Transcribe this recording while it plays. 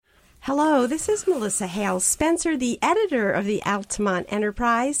Hello, this is Melissa Hale Spencer, the editor of the Altamont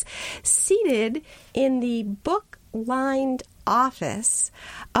Enterprise, seated in the book-lined office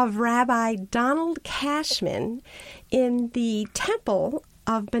of Rabbi Donald Cashman in the Temple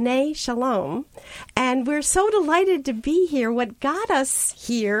of B'nai Shalom, and we're so delighted to be here. What got us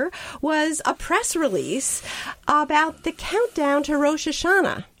here was a press release about the countdown to Rosh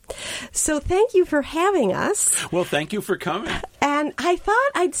Hashanah. So thank you for having us. Well, thank you for coming. And I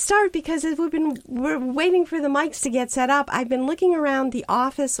thought I'd start because as we're waiting for the mics to get set up, I've been looking around the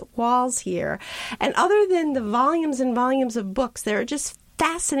office walls here, and other than the volumes and volumes of books, there are just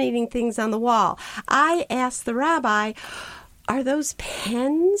fascinating things on the wall. I asked the rabbi, are those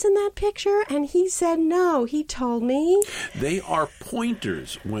pens in that picture? And he said no. He told me they are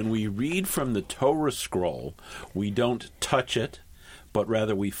pointers. When we read from the Torah scroll, we don't touch it, but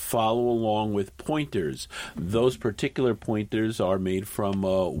rather we follow along with pointers. Those particular pointers are made from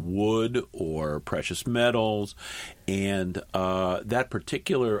wood or precious metals, and that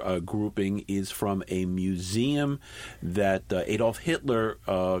particular grouping is from a museum that Adolf Hitler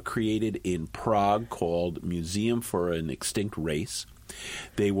created in Prague called Museum for an Extinct Race.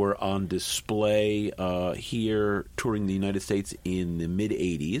 They were on display here touring the United States in the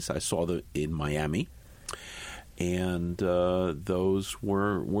mid-'80s. I saw them in Miami. And those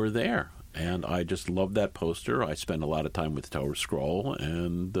were there. And I just loved that poster. I spent a lot of time with Torah Scroll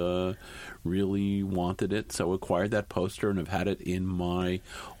and really wanted it, so acquired that poster and have had it in my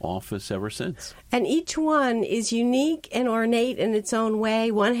office ever since. And each one is unique and ornate in its own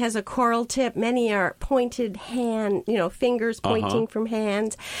way. One has a coral tip. Many are pointed hand, fingers pointing from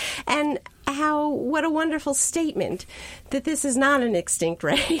hands. And what a wonderful statement that this is not an extinct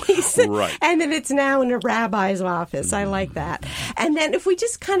race. Right. And that it's now in a rabbi's office. I like that. And then if we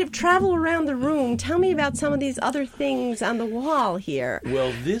just kind of travel around the room, tell me about some of these other things on the wall here.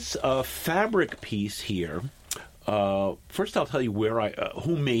 Well, this fabric piece here, first I'll tell you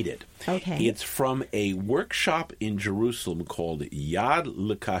who made it. Okay. It's from a workshop in Jerusalem called Yad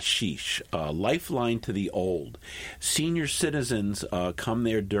L'Kashish, Lifeline to the Old. Senior citizens come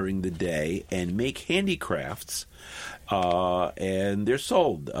there during the day and make handicrafts, and they're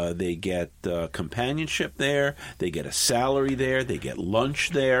sold. They get companionship there, they get a salary there, they get lunch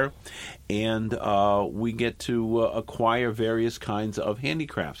there, and we get to acquire various kinds of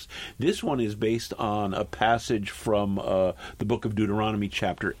handicrafts. This one is based on a passage from the book of Deuteronomy,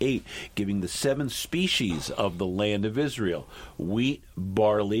 chapter 8, giving the 7 species of the land of Israel: wheat,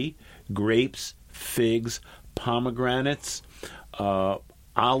 barley, grapes, figs, pomegranates,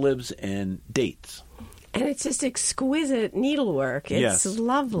 olives, and dates. And it's just exquisite needlework. It's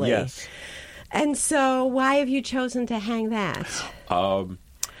lovely. Yes. And so why have you chosen to hang that? A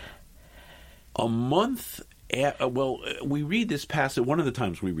month. We read this passage. One of the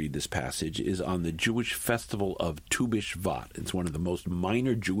times we read this passage is on the Jewish festival of Tu B'Shvat. It's one of the most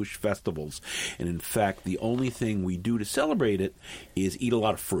minor Jewish festivals, and in fact, the only thing we do to celebrate it is eat a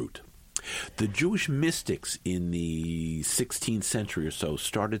lot of fruit. The Jewish mystics in the 16th century or so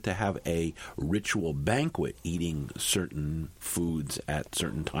started to have a ritual banquet, eating certain foods at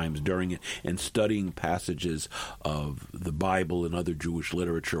certain times during it and studying passages of the Bible and other Jewish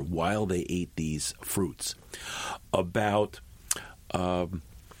literature while they ate these fruits. About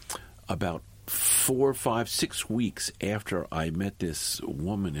 4, 5, 6 weeks after I met this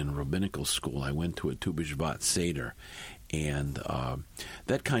woman in rabbinical school, I went to a Tu B'Shvat Seder. And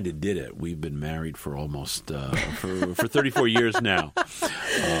that kind of did it. We've been married for almost for 34 years now.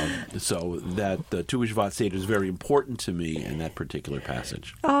 So that Tu B'Shvat Seder is very important to me in that particular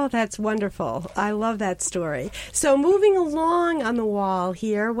passage. Oh, that's wonderful. I love that story. So moving along on the wall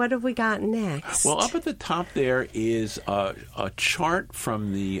here, what have we got next? Well, up at the top there is a chart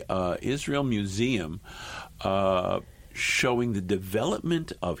from the Israel Museum showing the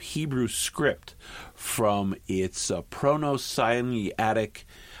development of Hebrew script from its Proto-Sinaitic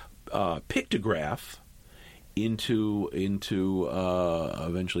pictograph into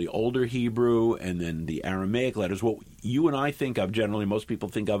eventually Older Hebrew and then the Aramaic letters. What you and I think of, generally most people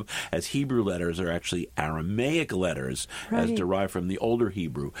think of as Hebrew letters, are actually Aramaic letters, right, as derived from the Older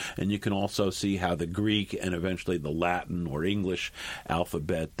Hebrew. And you can also see how the Greek and eventually the Latin or English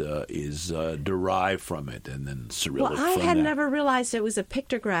alphabet is derived from it, and then Cyrillic from that. Well, I had never realized it was a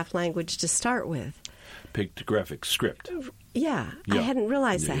pictograph language to start with. Pictographic script. Yeah, I hadn't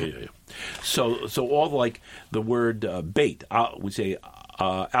realized that. Yeah. So all like the word bait, we say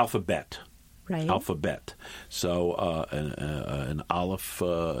alphabet. Right. Alphabet. So an aleph,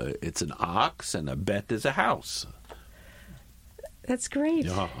 it's an ox, and a bet is a house. That's great.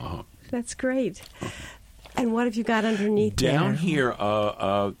 Yeah. That's great. And what have you got underneath Down there? here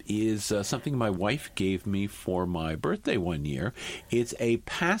is something my wife gave me for my birthday one year. It's a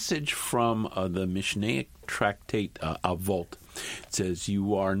passage from the Mishnaic tractate Avot. It says,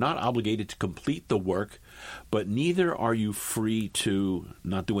 "You are not obligated to complete the work, but neither are you free to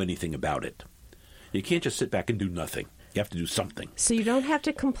not do anything about it." You can't just sit back and do nothing. You have to do something. So you don't have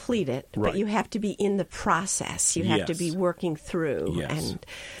to complete it, Right. but you have to be in the process. You have to Yes. be working through. Yes. And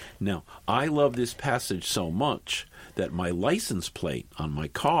Now, I love this passage so much that my license plate on my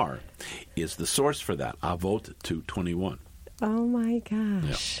car is the source for that, Avot 2:21. oh my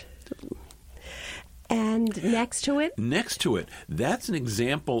gosh. And next to it? Next to it, that's an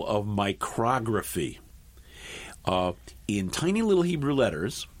example of micrography. In tiny little Hebrew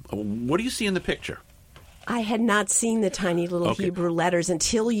letters, what do you see in the picture? I had not seen the tiny little Okay. Hebrew letters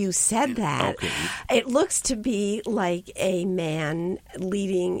until you said that. Okay. It looks to be like a man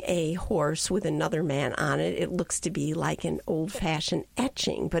leading a horse with another man on it. It looks to be like an old-fashioned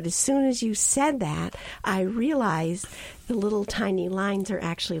etching. But as soon as you said that, I realized the little tiny lines are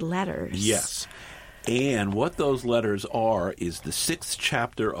actually letters. Yes. And what those letters are is the 6th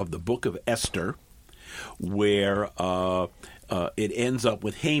chapter of the book of Esther, where it ends up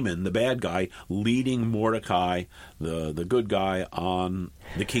with Haman, the bad guy, leading Mordecai, the good guy, on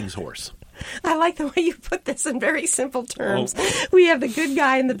the king's horse. I like the way you put this in very simple terms. We have the good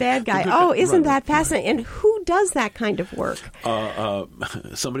guy and the bad guy. The good Oh, guy, isn't right, that fascinating? And who does that kind of work?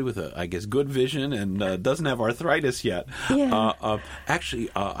 Somebody with, I guess, good vision and doesn't have arthritis yet. Yeah.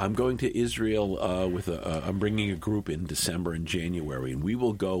 Actually, I'm going to Israel I'm bringing a group in December and January, and we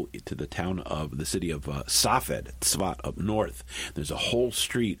will go to the city of Safed, Tzvat, up north. There's a whole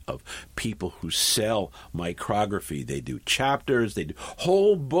street of people who sell micrography. They do chapters. They do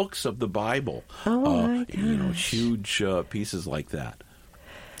whole books of the Bible. Oh, my gosh. Huge pieces like that.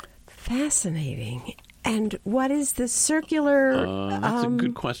 Fascinating. And what is the circular... That's a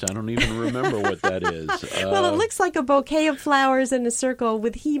good question. I don't even remember what that is. well, it looks like a bouquet of flowers in a circle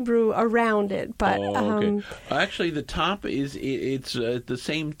with Hebrew around it. But okay. Actually, the top is it's the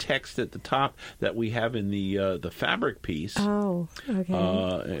same text at the top that we have in the fabric piece. Oh,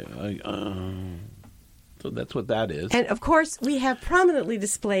 okay. So that's what that is. And, of course, we have prominently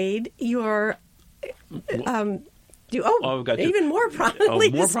displayed your... I've got even more prominently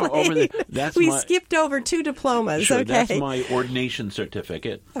more displayed. over there. That's we my- skipped over 2 diplomas. Sure, okay. that's my ordination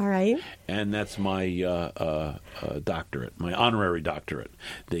certificate. All right. And that's my doctorate, my honorary doctorate.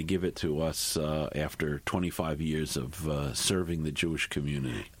 They give it to us after 25 years of serving the Jewish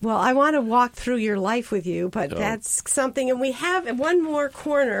community. Well, I want to walk through your life with you, but that's something. And we have one more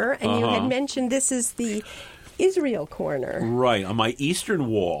corner, and you had mentioned this is the Israel corner. Right. On my eastern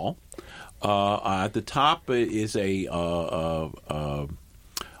wall, at the top is a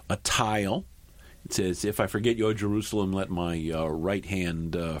tile. It says, "If I forget your Jerusalem, let my right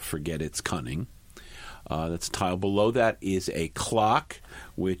hand forget its cunning." That's a tile. Below that is a clock,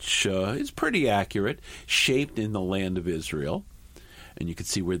 which is pretty accurate, shaped in the land of Israel. And you can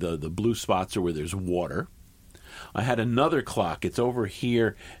see where the blue spots are where there's water. I had another clock. It's over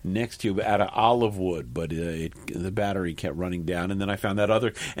here next to you out of olive wood, but the battery kept running down. And then I found that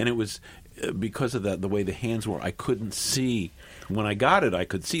other, and it was because of the way the hands were, I couldn't see. When I got it, I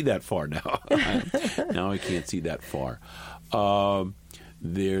could see that far now. Now I can't see that far.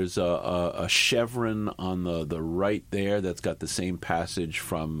 There's a chevron on the right there that's got the same passage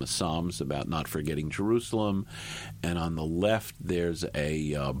from Psalms about not forgetting Jerusalem. And on the left, there's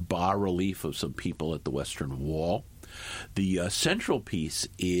a bas-relief of some people at the Western Wall. The central piece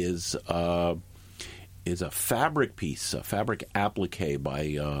is a fabric piece, a fabric applique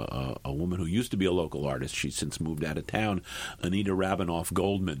by a woman who used to be a local artist. She's since moved out of town, Anita Rabinoff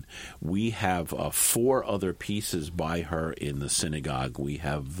Goldman. We have 4 other pieces by her in the synagogue. We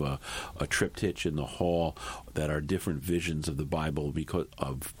have a triptych in the hall that are different visions of the Bible because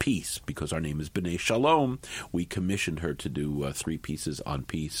of peace. Because our name is B'nai Shalom, we commissioned her to do 3 pieces on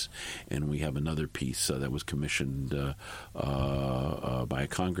peace, and we have another piece that was commissioned by a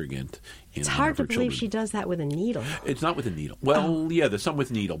congregant. It's hard to believe she does that with a needle. It's not with a needle. Well, yeah, there's some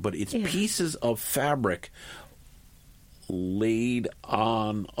with needle, but it's pieces of fabric laid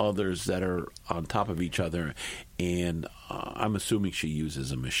on others that are on top of each other, and I'm assuming she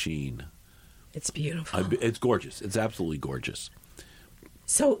uses a machine. It's beautiful. It's gorgeous. It's absolutely gorgeous.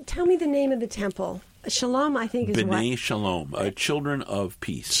 So tell me the name of the temple. Shalom, I think, is B'nai what? Shalom, children of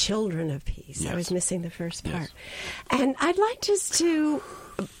peace. Children of peace. Yes. I was missing the first part. Yes. And I'd like just to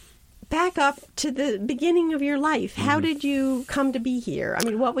back up to the beginning of your life. How did you come to be here? I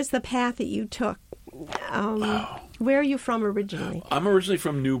mean, what was the path that you took? Where are you from originally? I'm originally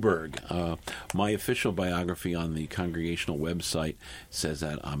from Newburgh. My official biography on the Congregational website says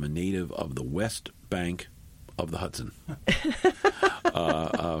that I'm a native of the West Bank of the Hudson.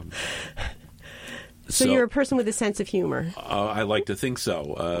 So you're a person with a sense of humor. I like to think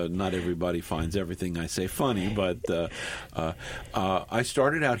so. Not everybody finds everything I say funny, but I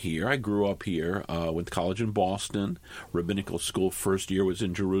started out here. I grew up here, went to college in Boston, rabbinical school. First year was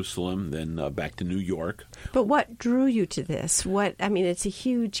in Jerusalem, then back to New York. But what drew you to this? It's a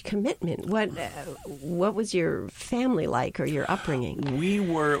huge commitment. What was your family like, or your upbringing? We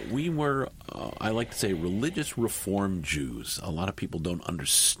were I like to say religious Reform Jews. A lot of people don't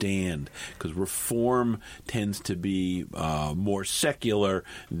understand, because Reform tends to be more secular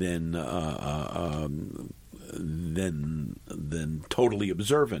than totally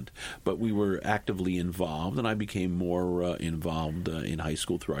observant. But we were actively involved, and I became more involved in high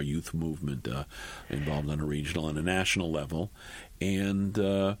school through our youth movement, involved on a regional and a national level. And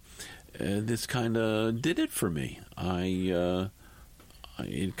this kind of did it for me.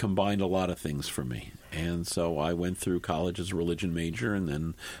 It combined a lot of things for me. And so I went through college as a religion major and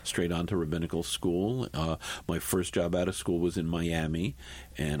then straight on to rabbinical school. My first job out of school was in Miami,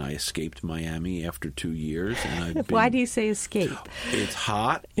 and I escaped Miami after 2 years. And Why do you say escape? It's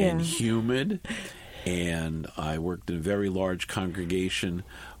hot and humid, and I worked in a very large congregation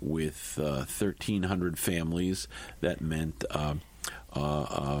with 1,300 families. That meant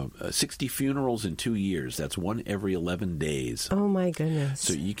 60 funerals in 2 years. That's one every 11 days. Oh, my goodness.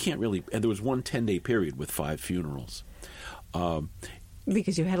 So you can't really... And there was one 10-day period with 5 funerals.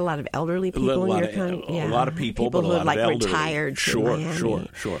 Because you had a lot of elderly people in your country? A lot of people, but a lot of elderly. Retired Sure.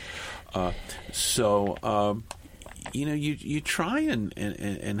 You try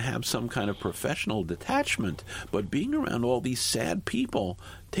and have some kind of professional detachment, but being around all these sad people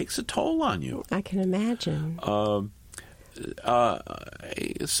takes a toll on you. I can imagine.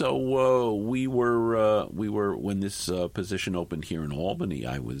 So we were when this position opened here in Albany,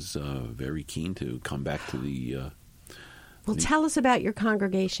 I was very keen to come back to the. Tell us about your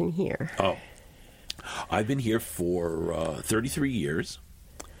congregation here. Oh, I've been here for 33 years.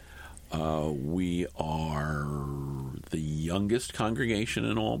 We are the youngest congregation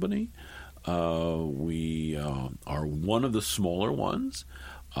in Albany. We are one of the smaller ones.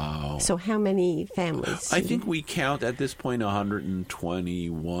 So how many families? I think we count at this point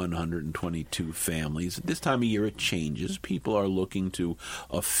 121, 122 families. At this time of year it changes. People are looking to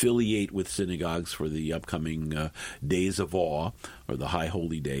affiliate with synagogues for the upcoming Days of Awe, or the High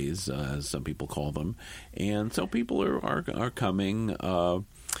Holy Days, as some people call them. And so people are coming,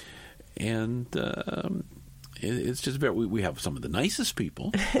 it's just we have some of the nicest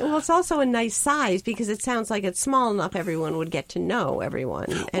people. Well, it's also a nice size, because it sounds like it's small enough everyone would get to know everyone.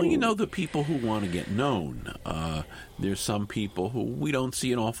 Well, the people who want to get known. There's some people who we don't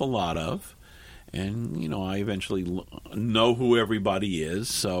see an awful lot of. And, I eventually know who everybody is.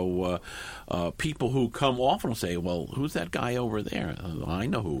 So people who come often will say, well, who's that guy over there? I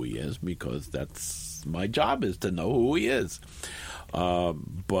know who he is, because that's my job, is to know who he is. So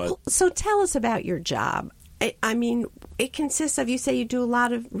tell us about your job. I mean, it consists of, you say you do a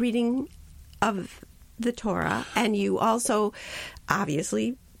lot of reading of the Torah, and you also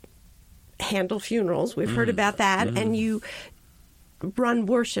obviously handle funerals. We've heard about that. And you run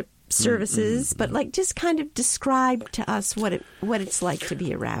worship services, but just kind of describe to us what it's like to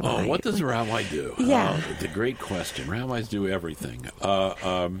be a rabbi. Oh, what does a rabbi do? Yeah. It's a great question. Rabbis do everything.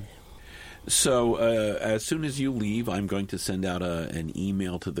 So as soon as you leave, I'm going to send out an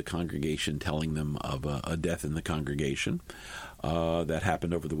email to the congregation telling them of a death in the congregation that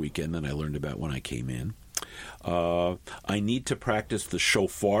happened over the weekend that I learned about when I came in. I need to practice the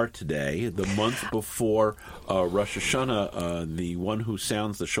shofar today. The month before Rosh Hashanah, the one who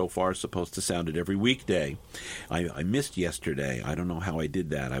sounds the shofar is supposed to sound it every weekday. I missed yesterday. I don't know how I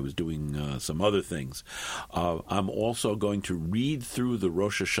did that. I was doing some other things. I'm also going to read through the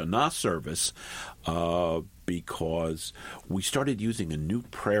Rosh Hashanah service because we started using a new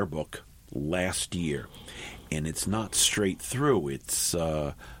prayer book last year, and it's not straight through. It's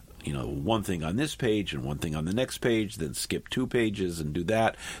one thing on this page and one thing on the next page, then skip 2 pages and do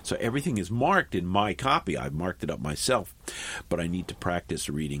that. So everything is marked in my copy. I've marked it up myself. But I need to practice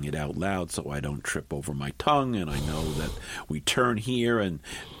reading it out loud so I don't trip over my tongue, and I know that we turn here. And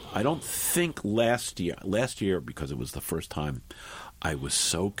I don't think last year, because it was the first time, I was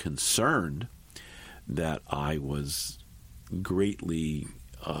so concerned that I was greatly,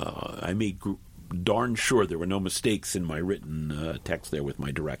 I made darn sure there were no mistakes in my written text there with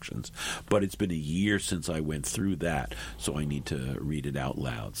my directions. But it's been a year since I went through that, so I need to read it out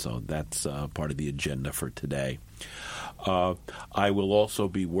loud. So that's part of the agenda for today. I will also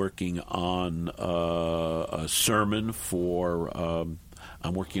be working on a sermon for,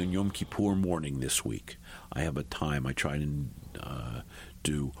 I'm working on Yom Kippur morning this week. I have a time. I try to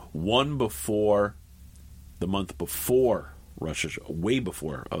do one before the month before Rosh Hashanah, way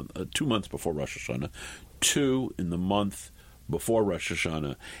before, 2 months before Rosh Hashanah, 2 in the month before Rosh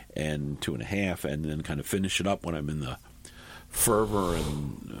Hashanah, and 2.5, and then kind of finish it up when I'm in the fervor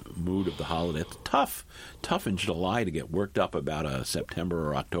and mood of the holiday. It's tough in July to get worked up about a September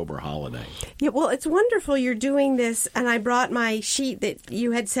or October holiday. Yeah, well, it's wonderful you're doing this, and I brought my sheet that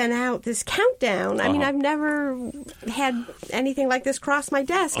you had sent out, this countdown. I mean, I've never had anything like this cross my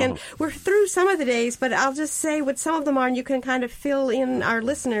desk, and we're through some of the days, but I'll just say what some of them are, and you can kind of fill in our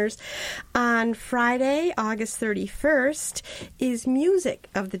listeners. On Friday, August 31st, is Music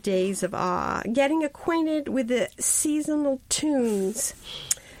of the Days of Awe, getting acquainted with the seasonal tunes.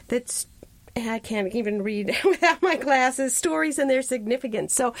 I can't even read without my glasses, stories and their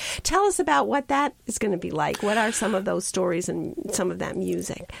significance. So tell us about what that is going to be like. What are some of those stories and some of that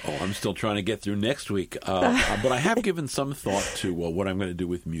music? Oh, I'm still trying to get through next week. But I have given some thought to what I'm going to do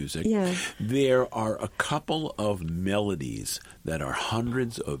with music. Yeah. There are a couple of melodies that are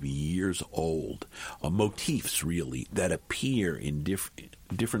hundreds of years old, motifs really, that appear in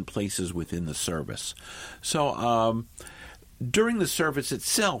different places within the service. So during the service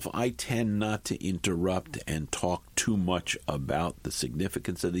itself, I tend not to interrupt and talk too much about the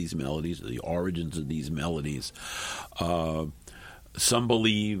significance of these melodies, the origins of these melodies. Some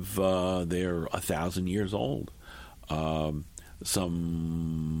believe they're 1,000 years old.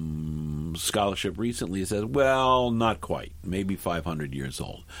 Some scholarship recently says, well, not quite, maybe 500 years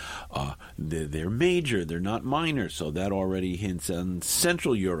old. They're major, they're not minor, so that already hints on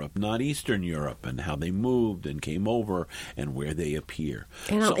Central Europe, not Eastern Europe, and how they moved and came over and where they appear.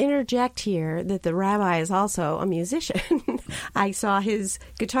 And I'll interject here that the rabbi is also a musician. I saw his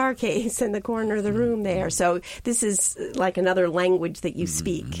guitar case in the corner of the room there, so this is like another language that you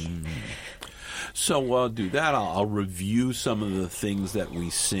speak. So I'll do that. I'll review some of the things that we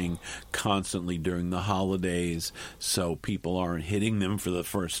sing constantly during the holidays so people aren't hitting them for the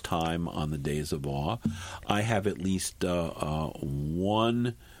first time on the Days of Awe. I have at least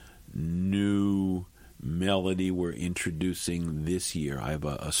one new melody we're introducing this year. I have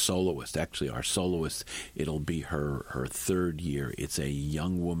a soloist. Actually, our soloist, it'll be her third year. It's a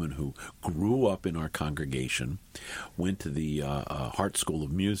young woman who grew up in our congregation, went to the Hart School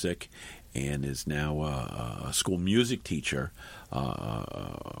of Music, and is now a school music teacher.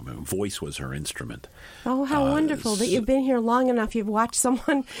 Voice was her instrument. Oh, how wonderful that you've been here long enough. You've watched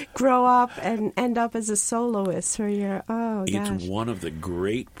someone grow up and end up as a soloist for your, It's one of the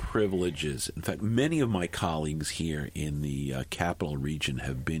great privileges. In fact, many of my colleagues here in the capital region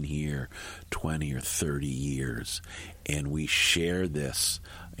have been here 20 or 30 years, and we share this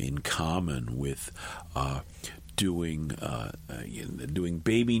in common with doing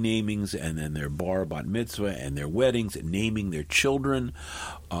baby namings, and then their bar bat mitzvah and their weddings, and naming their children.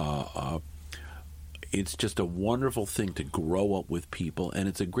 It's just a wonderful thing to grow up with people, and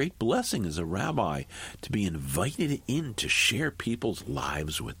it's a great blessing as a rabbi to be invited in to share people's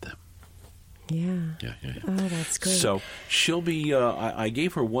lives with them. Yeah. Oh, that's great. So she'll be, I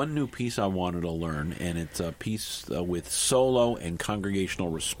gave her one new piece I wanted to learn, and it's a piece with solo and congregational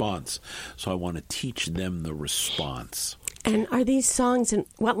response. So I want to teach them the response. And are these songs in,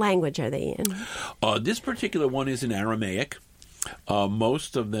 what language are they in? This particular one is in Aramaic.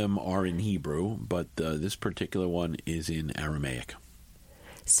 Most of them are in Hebrew, but this particular one is in Aramaic.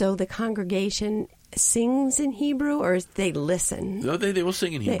 So the congregation sings in Hebrew, or they listen? No, they will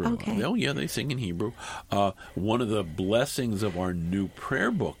sing in Hebrew. Okay. Oh, yeah, they sing in Hebrew. One of the blessings of our new prayer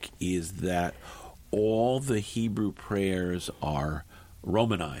book is that all the Hebrew prayers are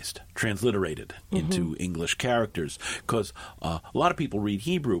Romanized, transliterated into English characters, because a lot of people read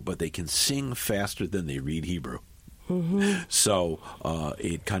Hebrew, but they can sing faster than they read Hebrew. So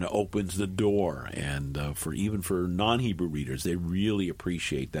it kind of opens the door, and even for non-Hebrew readers, they really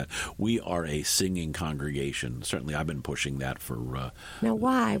appreciate that. We are a singing congregation. Certainly, I've been pushing that for. Now,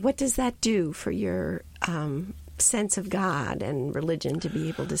 why? What does that do for your sense of God and religion to be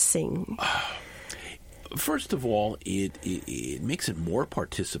able to sing? First of all, it makes it more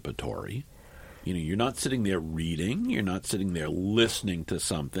participatory. You're not sitting there reading. You're not sitting there listening to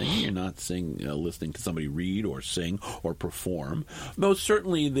something. You're not listening to somebody read or sing or perform. Though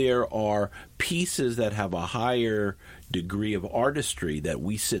certainly there are pieces that have a higher degree of artistry that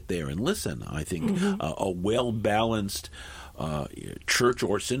we sit there and listen. I think a well-balanced church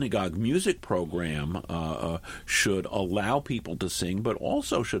or synagogue music program should allow people to sing, but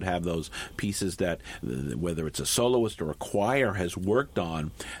also should have those pieces that, whether it's a soloist or a choir has worked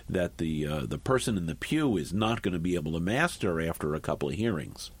on, that the person in the pew is not going to be able to master after a couple of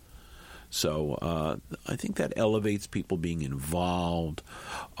hearings. So I think that elevates people being involved.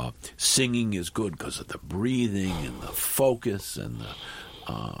 Singing is good because of the breathing and the focus and the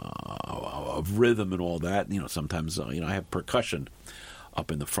of rhythm and all that. Sometimes I have percussion up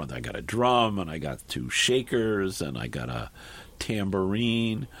in the front. I got a drum and I got 2 shakers and I got a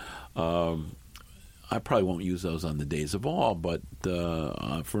tambourine. I probably won't use those on the days of awe, but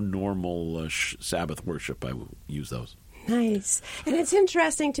for normal Sabbath worship, I will use those. Nice. And it's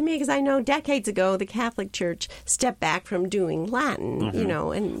interesting to me because I know decades ago the Catholic Church stepped back from doing Latin,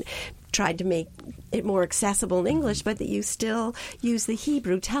 and tried to make it more accessible in English, but that you still use the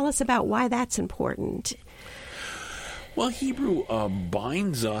Hebrew. Tell us about why that's important. Well, Hebrew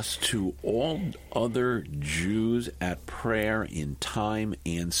binds us to all other Jews at prayer in time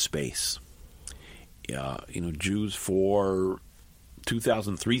and space. Jews for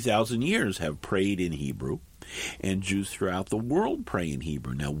 2,000, 3,000 years have prayed in Hebrew, and Jews throughout the world pray in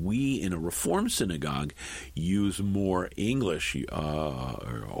Hebrew. Now, we in a Reformed synagogue use more English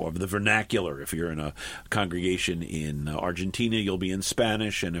or the vernacular. If you're in a congregation in Argentina, you'll be in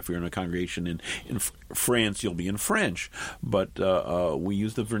Spanish, and if you're in a congregation in France, you'll be in French. But we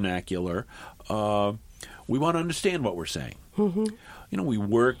use the vernacular. We want to understand what we're saying. Mm-hmm. We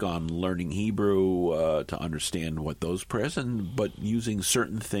work on learning Hebrew to understand what those prayers, but using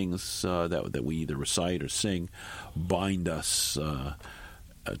certain things that we either recite or sing bind us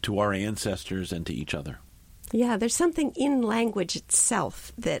to our ancestors and to each other. Yeah, there's something in language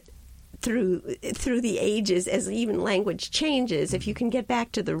itself that through the ages, as even language changes, if you can get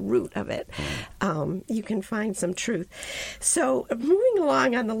back to the root of it, you can find some truth. So moving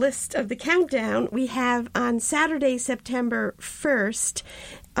along on the list of the countdown, we have on Saturday, September 1st,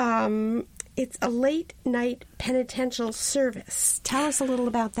 it's a late night penitential service. Tell us a little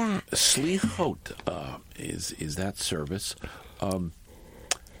about that. Slichot is that service.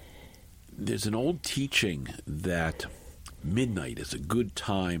 There's an old teaching that midnight is a good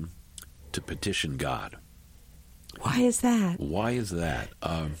time to petition God. Why is that?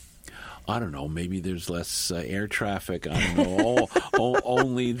 I don't know. Maybe there's less air traffic. I don't know.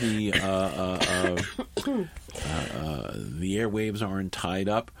 Only the airwaves aren't tied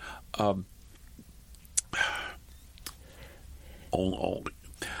up.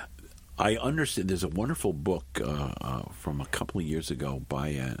 I understand. There's a wonderful book from a couple of years ago by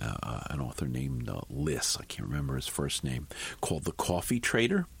an author named Liss. I can't remember his first name. Called The Coffee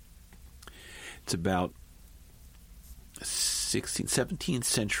Trader. It's about 17th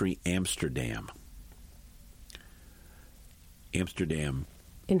century Amsterdam, in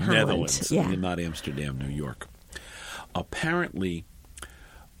Netherlands, Holland. Yeah. Not Amsterdam, New York. Apparently,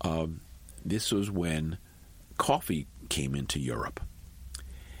 this was when coffee came into Europe,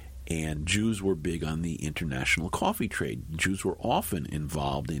 and Jews were big on the international coffee trade. Jews were often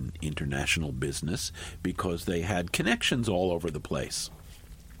involved in international business because they had connections all over the place.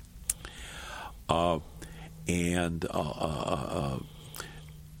 And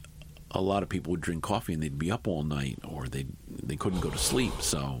a lot of people would drink coffee and they'd be up all night, or they couldn't go to sleep,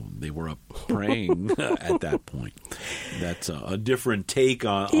 so they were up praying at that point. That's a different take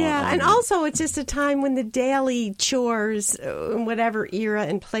on and also it's just a time when the daily chores in whatever era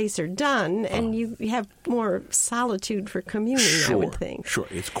and place are done, and you have more solitude for communion, I would think. Sure.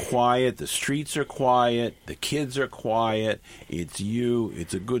 It's quiet, the streets are quiet, the kids are quiet, it's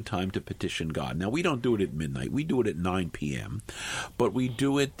a good time to petition God. Now, we don't do it at midnight, we do it at 9 p.m., but we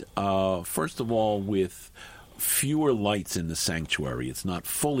do it first of all with fewer lights in the sanctuary. It's not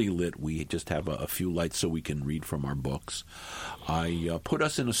fully lit. We just have a few lights so we can read from our books. I put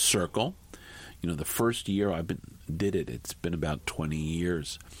us in a circle. The first year I did it, it's been about 20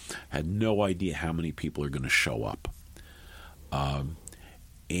 years. I had no idea how many people are going to show up. And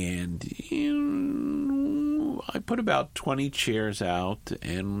I put about 20 chairs out,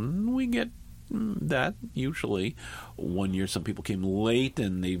 and we get that usually. One year some people came late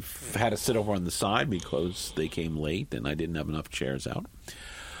and they've had to sit over on the side because they came late and I didn't have enough chairs out.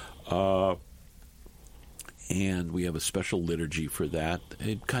 And we have a special liturgy for that.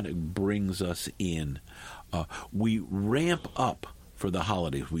 It kind of brings us in. We ramp up the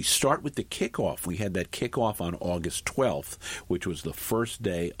holidays. We start with the kickoff. We had that kickoff on August 12th, which was the first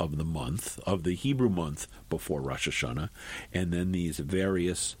day of the month, of the Hebrew month before Rosh Hashanah, and then these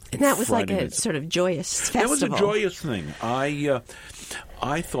various And that was Friday like a nights. sort of joyous festival. That was a joyous thing. I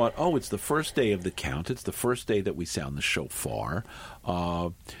thought, it's the first day of the count. It's the first day that we sound the shofar.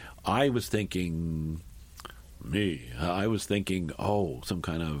 I was thinking, some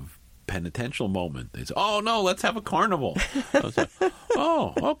kind of penitential moment. They said, no, let's have a carnival. I was like,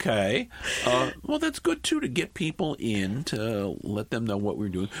 okay. Well, that's good, too, to get people in, to let them know what we're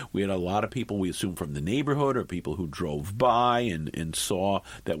doing. We had a lot of people, we assume, from the neighborhood or people who drove by and saw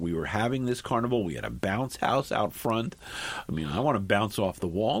that we were having this carnival. We had a bounce house out front. I mean, I want to bounce off the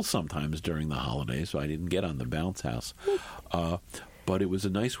walls sometimes during the holidays, so I didn't get on the bounce house. But it was a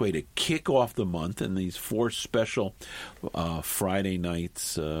nice way to kick off the month, and these 4 special Friday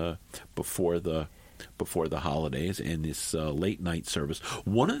nights before the holidays, and this late night service.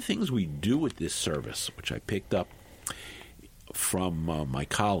 One of the things we do with this service, which I picked up from my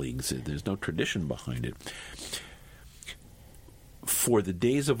colleagues, there's no tradition behind it. For the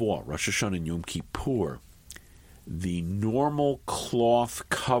days of awe, Rosh Hashanah and Yom Kippur, the normal cloth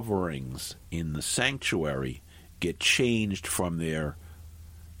coverings in the sanctuary get changed from their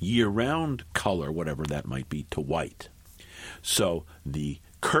year-round color, whatever that might be, to white. So the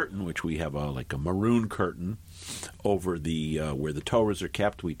curtain, which we have like a maroon curtain over the where the Torahs are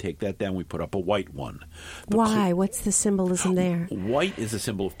kept, we take that down, we put up a white one. Why? What's the symbolism there? White is a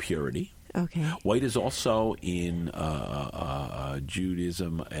symbol of purity. Okay. White is also in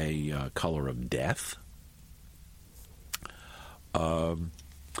Judaism a color of death.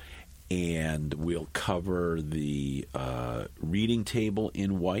 And we'll cover the reading table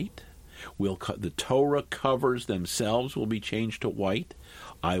in white. The Torah covers themselves will be changed to white.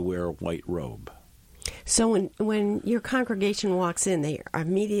 I wear a white robe. So when your congregation walks in, they are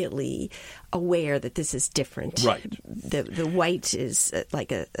immediately aware that this is different. Right. The white is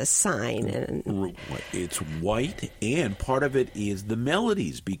like a sign. And it's white, and part of it is the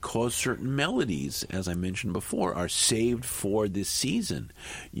melodies, because certain melodies, as I mentioned before, are saved for this season.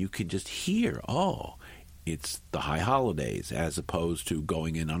 You can just hear, it's the high holidays, as opposed to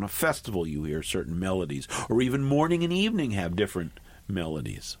going in on a festival. You hear certain melodies, or even morning and evening have different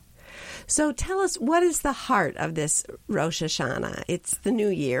melodies. So tell us, what is the heart of this Rosh Hashanah? It's the new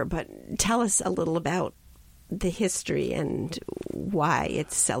year, but tell us a little about the history and why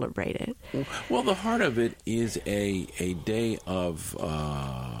it's celebrated. Well, the heart of it is a day of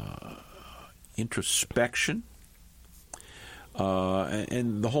introspection.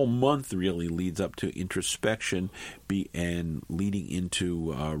 And the whole month really leads up to introspection and leading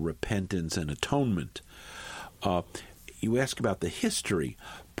into repentance and atonement. You ask about the history.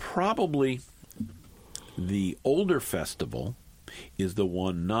 Probably the older festival is the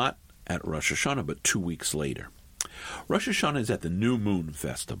one not at Rosh Hashanah, but 2 weeks later. Rosh Hashanah is at the New Moon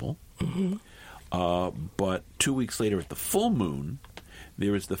Festival, but 2 weeks later at the full moon,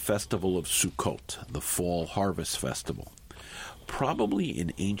 there is the Festival of Sukkot, the Fall Harvest Festival. Probably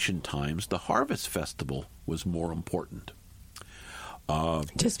in ancient times, the Harvest Festival was more important.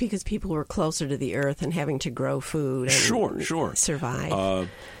 Just because people were closer to the earth and having to grow food and sure. survive.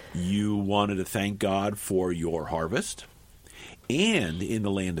 You wanted to thank God for your harvest. And in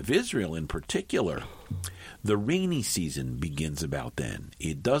the land of Israel in particular, the rainy season begins about then.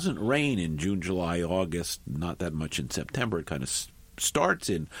 It doesn't rain in June, July, August, not that much in September. It kind of starts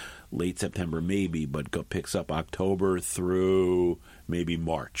in late September maybe, but picks up October through maybe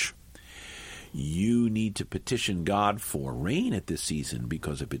March. You need to petition God for rain at this season,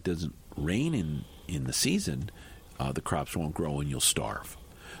 because if it doesn't rain in the season, the crops won't grow and you'll starve.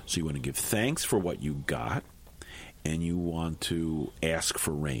 So you want to give thanks for what you got, and you want to ask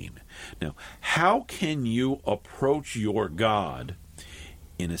for rain. Now, how can you approach your God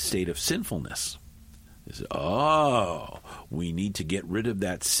in a state of sinfulness? We need to get rid of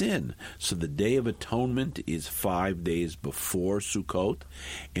that sin. So the Day of Atonement is 5 days before Sukkot,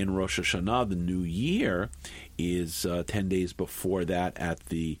 and Rosh Hashanah, the New Year, is 10 days before that at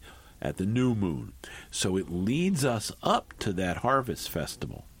the new moon. So it leads us up to that harvest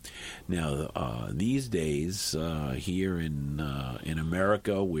festival. Now, these days here in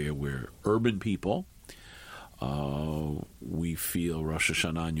America, where we're urban people, we feel Rosh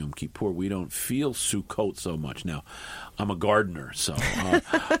Hashanah and Yom Kippur. We don't feel Sukkot so much. Now, I'm a gardener, so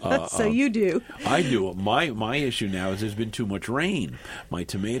so you do. I do. My issue now is there's been too much rain. My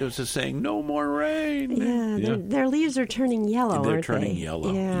tomatoes are saying no more rain. Yeah. Their leaves are turning yellow. They're aren't turning they?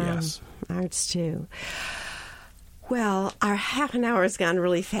 yellow. Yeah, yes, ours too. Well, our half an hour has gone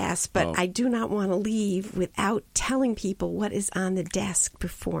really fast, but I do not want to leave without telling people what is on the desk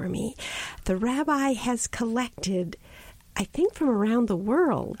before me. The rabbi has collected, I think from around the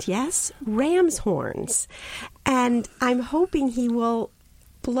world, yes, ram's horns. And I'm hoping he will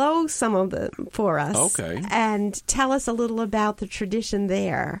blow some of them for us. Okay. And tell us a little about the tradition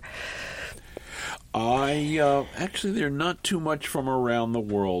there. Actually, they're not too much from around the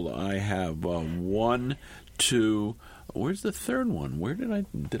world. I have 1, 2. Where's the third one? Where did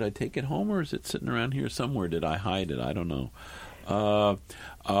I take it home, or is it sitting around here somewhere? Did I hide it? I don't know.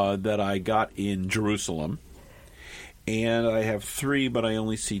 That I got in Jerusalem, and I have 3, but I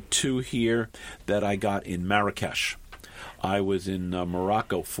only see 2 here that I got in Marrakesh. I was in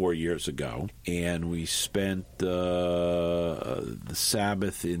Morocco 4 years ago, and we spent the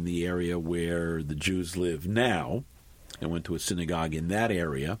Sabbath in the area where the Jews live now. I went to a synagogue in that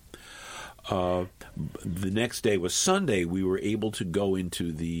area. The next day was Sunday. We were able to go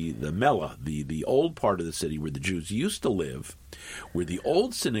into the Mellah, the old part of the city where the Jews used to live, where the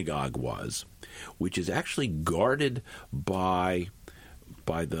old synagogue was, which is actually guarded by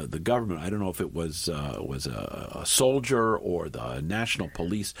the government. I don't know if it was a soldier or the national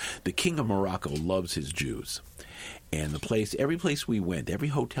police. The king of Morocco loves his Jews. And every place we went, every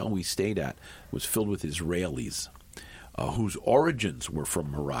hotel we stayed at was filled with Israelis. Whose origins were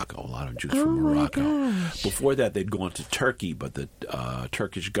from Morocco, a lot of Jews from Morocco. Before that, they'd gone to Turkey, but the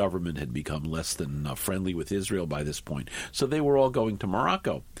Turkish government had become less than friendly with Israel by this point. So they were all going to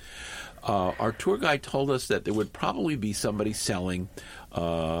Morocco. Our tour guide told us that there would probably be somebody selling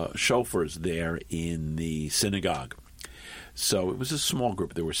shofars there in the synagogue. So it was a small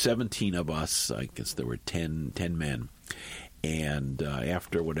group. There were 17 of us. I guess there were 10 men. And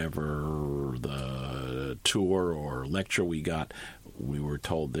after whatever the tour or lecture we got, we were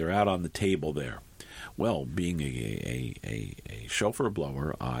told they're out on the table there. Well, being a shofar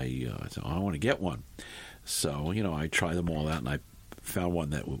blower, I said, I want to get one. So, I tried them all out, and I found one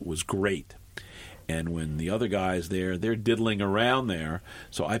that was great. And when the other guys they're diddling around there,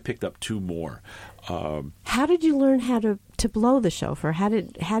 so I picked up 2 more. How did you learn how to blow the shofar? How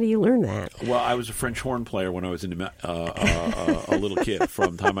do you learn that? Well, I was a French horn player when I was a little kid,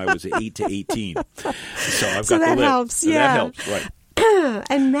 from the time I was 8 to 18. So I've got that the lip. helps. So yeah, that helps, right?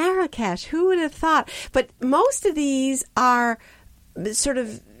 And Marrakesh, who would have thought? But most of these are sort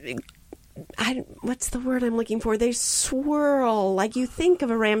of. What's the word I'm looking for? They swirl like you think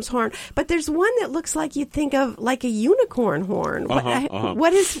of a ram's horn, but there's one that looks like you think of like a unicorn horn.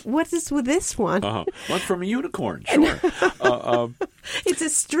 What is with this one? Well, it's from a unicorn, sure. It's a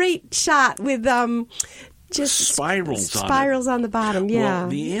straight shot with just spirals on the bottom. Yeah. Well,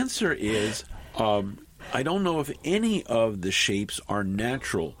 the answer is. I don't know if any of the shapes are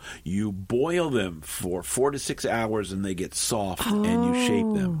natural. You boil them for 4 to 6 hours, and they get soft, and you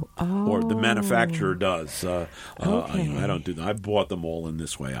shape them. Or the manufacturer does. Okay. I don't do that. I've bought them all in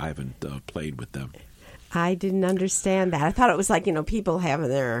this way. I haven't played with them. I didn't understand that. I thought it was like, people have in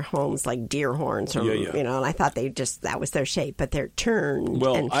their homes like deer horns, or, and I thought that was their shape, but they're turned.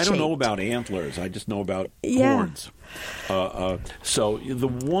 Well, and I don't know shaped. about antlers. I just know about horns. So the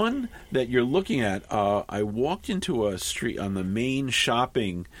one that you're looking at, I walked into a street on the main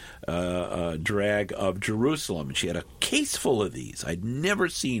shopping drag of Jerusalem, and she had a case full of these. I'd never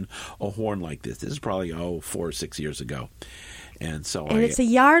seen a horn like this. This is probably 4 or 6 years ago. And it's a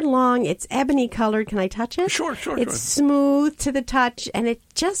yard long. It's ebony colored. Can I touch it? Sure. It's smooth to the touch, and it's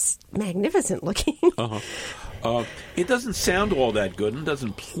just magnificent looking. It doesn't sound all that good, and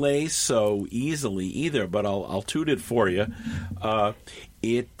doesn't play so easily either. But I'll toot it for you.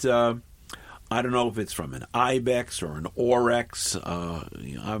 I don't know if it's from an ibex or an oryx.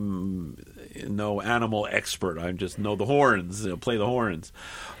 I'm no animal expert. I just know the horns. Play the horns.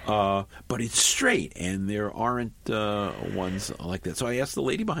 But it's straight, and there aren't ones like that. So I asked the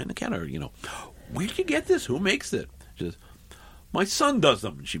lady behind the counter, where did you get this? Who makes it? She says, my son does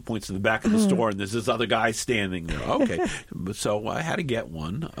them. And she points to the back of the store, and there's this other guy standing there. Okay. So I had to get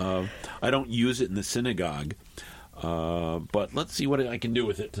one. I don't use it in the synagogue, but let's see what I can do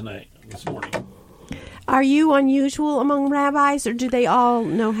with it this morning. Are you unusual among rabbis, or do they all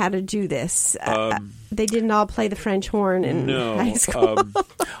know how to do this? They didn't all play the French horn in high school.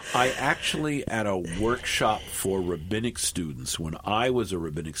 I actually, at a workshop for rabbinic students, when I was a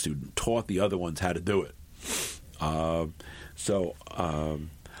rabbinic student, taught the other ones how to do it. So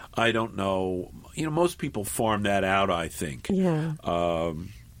I don't know. Most people farm that out, I think. Yeah.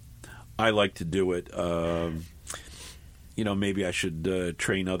 I like to do it. maybe I should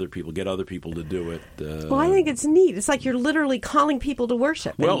train other people, get other people to do it. Well, I think it's neat. It's like you're literally calling people to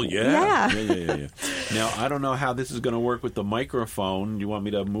worship. Well, yeah. Now, I don't know how this is going to work with the microphone. You want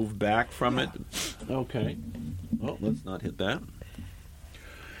me to move back from it? Okay. Well, let's not hit that.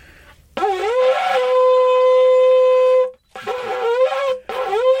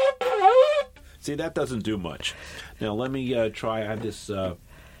 See, that doesn't do much. Now, let me try. I have this...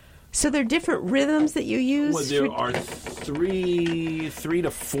 So there are different rhythms that you use? Well, there are three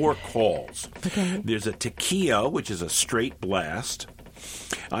to four calls. Okay. There's a tekiah, which is a straight blast.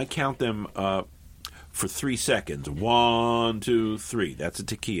 I count them for 3 seconds. 1, 2, 3. That's a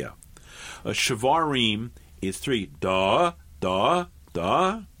tekiah. A shavarim is 3. Da, da,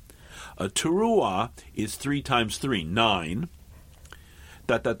 da. A teruah is 3 times 3. 9.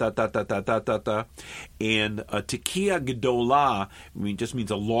 Da, da, da, da, da, da, da, da, da. And a tekiah gedolah just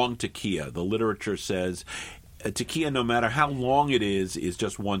means a long tekiah. The literature says a tekiah, no matter how long it is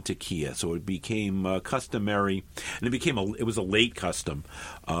just one tekiah. So it became customary, and it was a late custom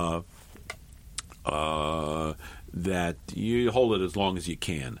that you hold it as long as you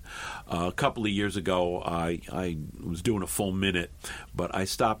can. A couple of years ago, I was doing a full minute, but I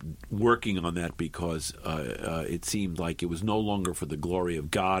stopped working on that because it seemed like it was no longer for the glory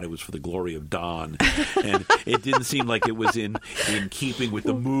of God, it was for the glory of Don. And it didn't seem like it was in keeping with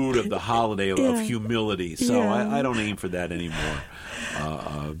the mood of the holiday of humility. So I don't aim for that anymore.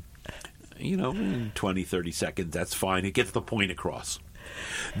 20, 30 seconds, that's fine. It gets the point across.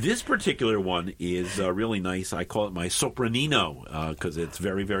 This particular one is really nice. I call it my sopranino because it's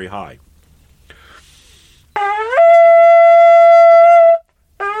very, very high.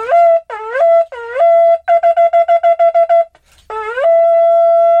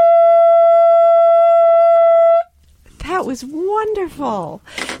 That was wonderful.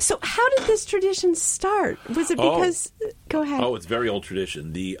 So how did this tradition start? Was it because... Go ahead. Oh, it's a very old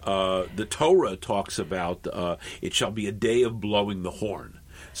tradition. The Torah talks about it shall be a day of blowing the horn.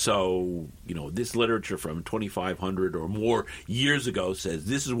 So, this literature from 2,500 or more years ago says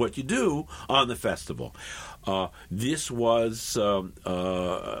this is what you do on the festival. This was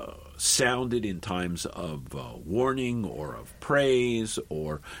sounded in times of warning or of praise,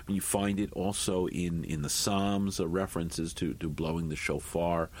 or you find it also in the Psalms, references to blowing the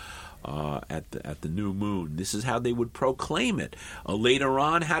shofar at the new moon. This is how they would proclaim it. Later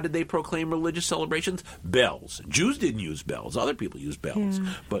on, how did they proclaim religious celebrations? Bells. Jews didn't use bells. Other people used bells.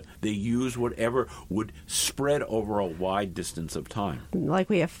 Yeah. But they used whatever would spread over a wide distance of time. Like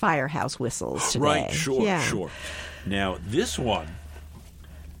we have firehouse whistles today. Right, sure. Now, this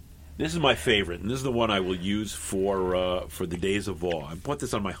is my favorite, and this is the one I will use for the days of awe. I bought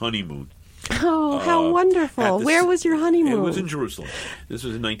this on my honeymoon. Oh, how wonderful. Where was your honeymoon? It was in Jerusalem. This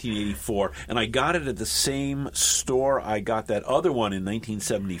was in 1984, and I got it at the same store I got that other one in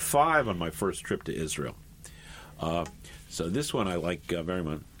 1975 on my first trip to Israel. So this one I like very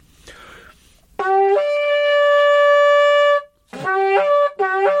much.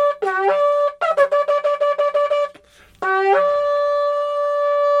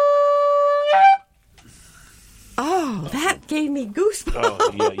 Gave me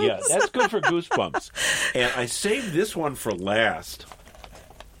goosebumps. Oh, yeah. That's good for goosebumps. And I saved this one for last.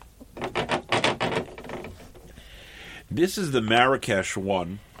 This is the Marrakesh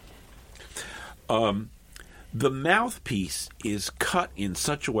one. The mouthpiece is cut in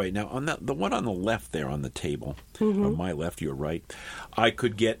such a way. Now, on the one on the left there on the table, on my left, your right, I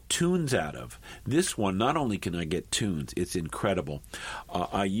could get tunes out of. This one, not only can I get tunes, it's incredible.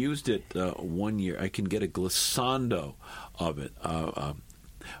 I used it 1 year. I can get a glissando of it.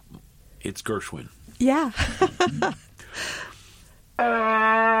 It's Gershwin. Yeah.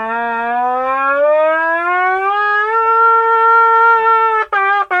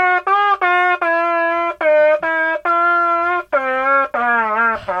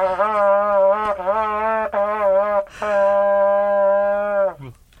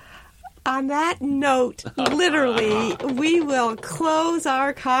 On that note, literally, we will close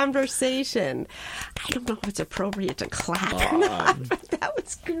our conversation. I don't know if it's appropriate to clap or not, but that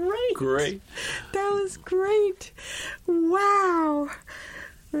was great. Great. That was great. Wow.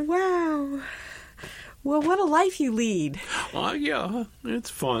 Well, what a life you lead. Yeah, it's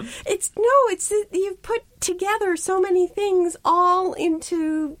fun. It's you've put together so many things all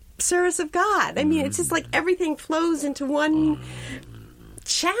into service of God. I mean, it's just like everything flows into one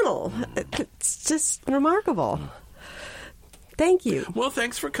channel. It's just remarkable. Thank you. Well,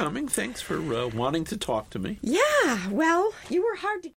 thanks for coming. Thanks for wanting to talk to me. Yeah, well, you were hard to